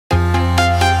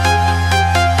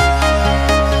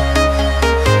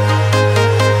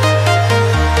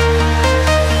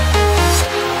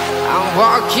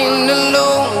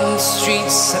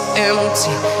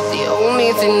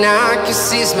and I can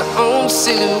see my own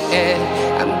silhouette.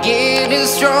 I'm getting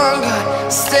stronger,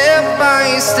 step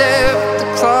by step. The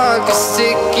clock is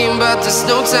ticking, but there's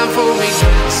no time for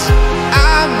regrets.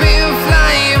 I've been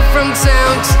flying from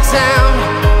town to town,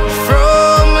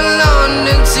 from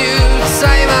London to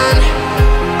Taiwan.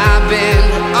 I've been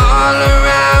all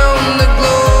around the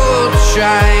globe,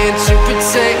 trying to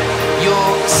protect your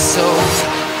soul.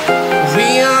 We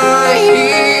are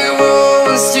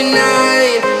heroes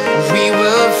tonight. We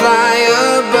will fly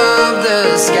above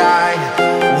the sky.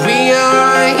 We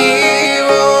are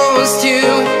heroes tonight.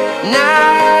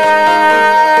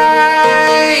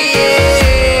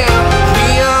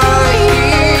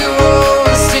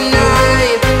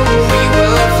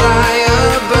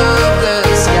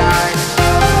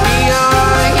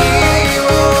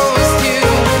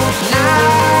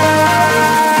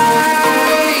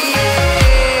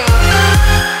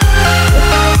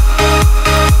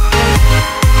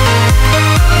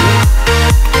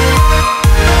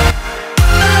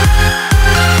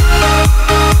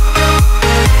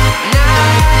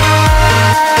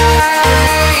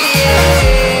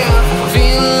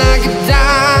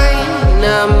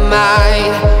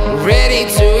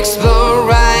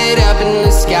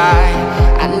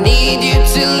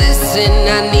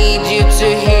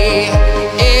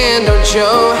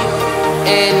 Show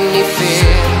any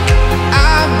fear.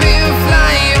 I've been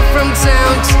flying from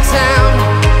town to town,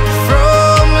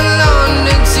 from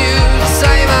London to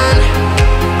Taiwan.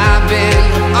 I've been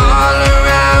all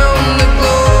around the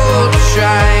globe,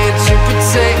 trying to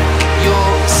protect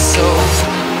your soul.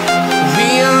 We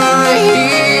are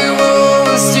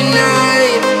heroes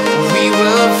tonight. We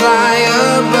will fly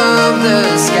above the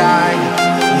sky.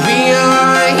 We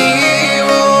are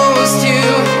heroes tonight.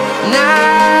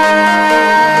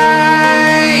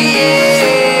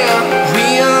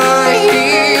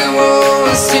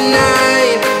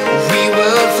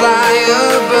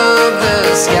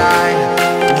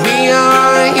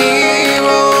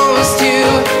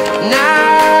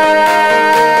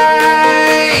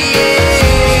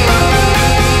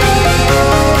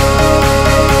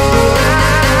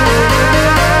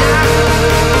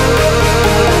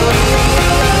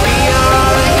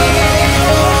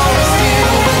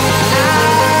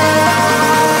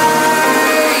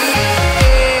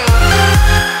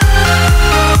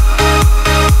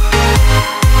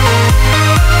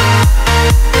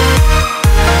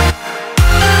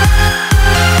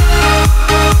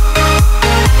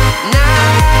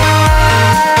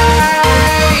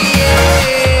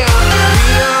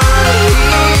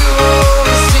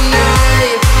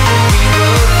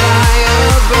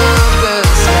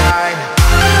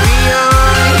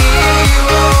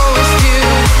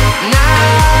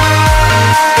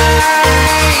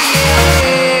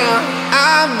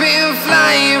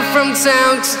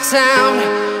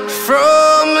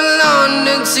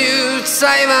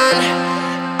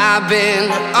 I've been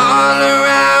all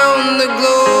around the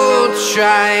globe,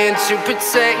 trying to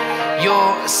protect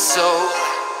your soul.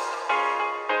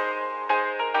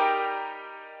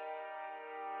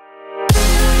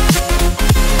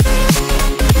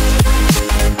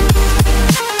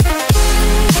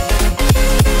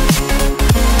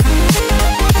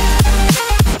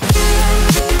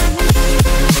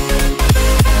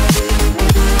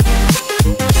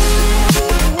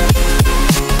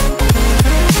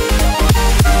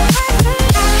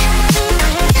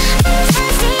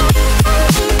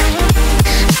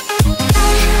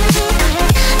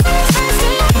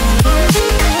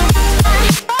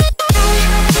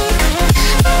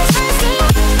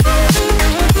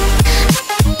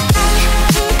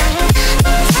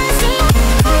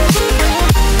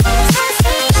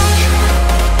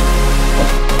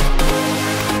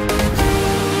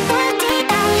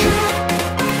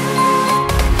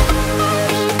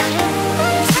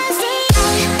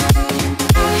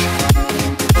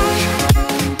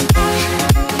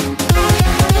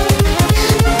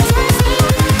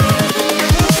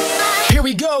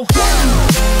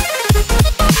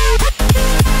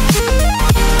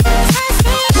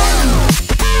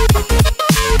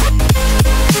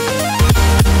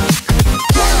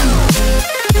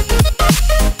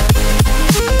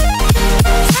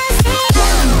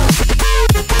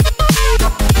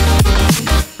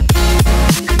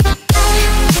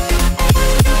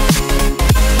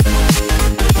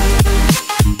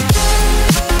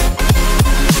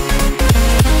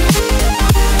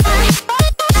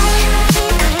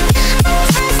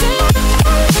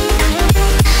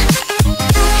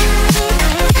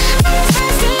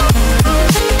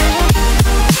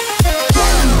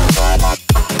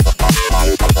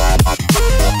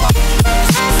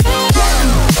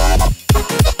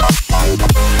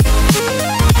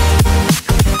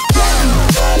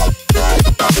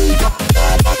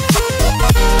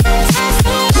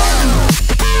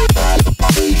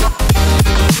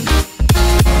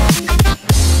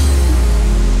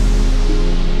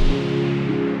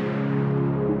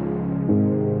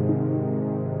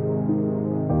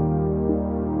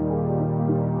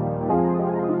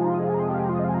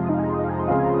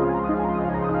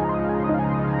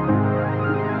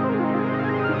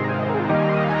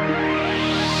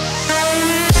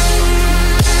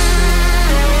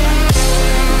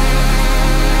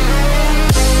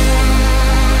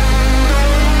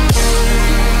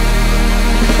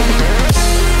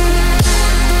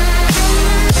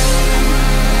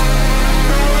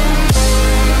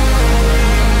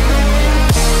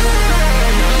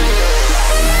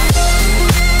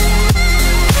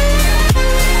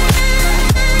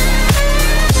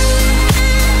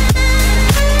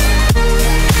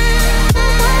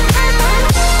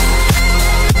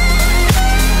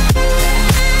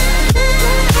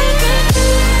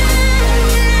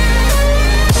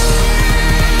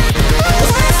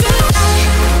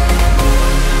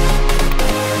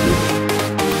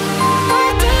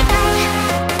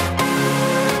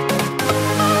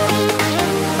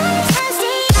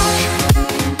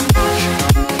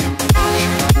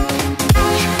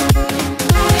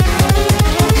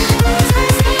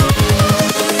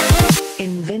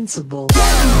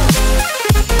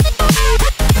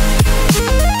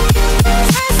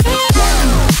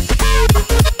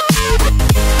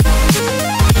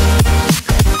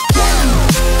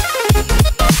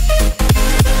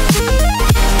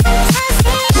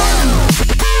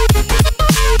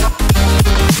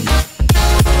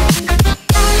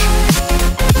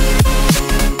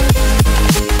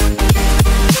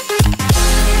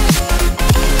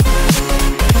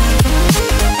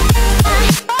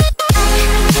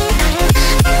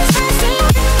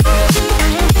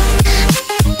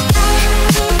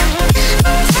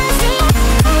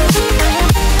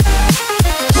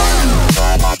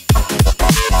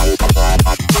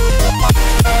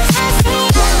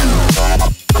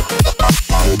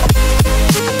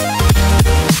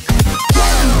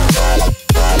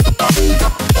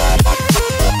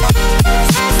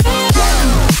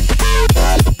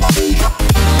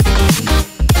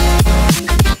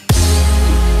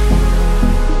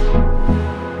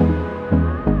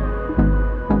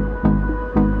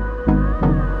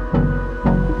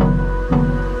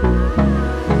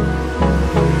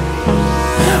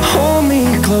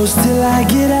 close till I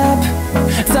get up.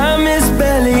 Time is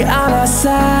barely on our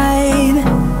side.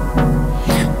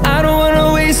 I don't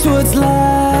wanna waste what's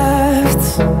left.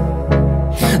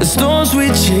 The storms we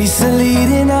chase are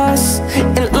leading us,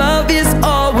 and love is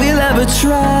all we'll ever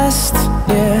trust.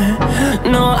 Yeah,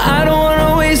 no, I don't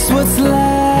wanna waste what's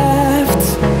left.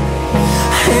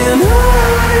 And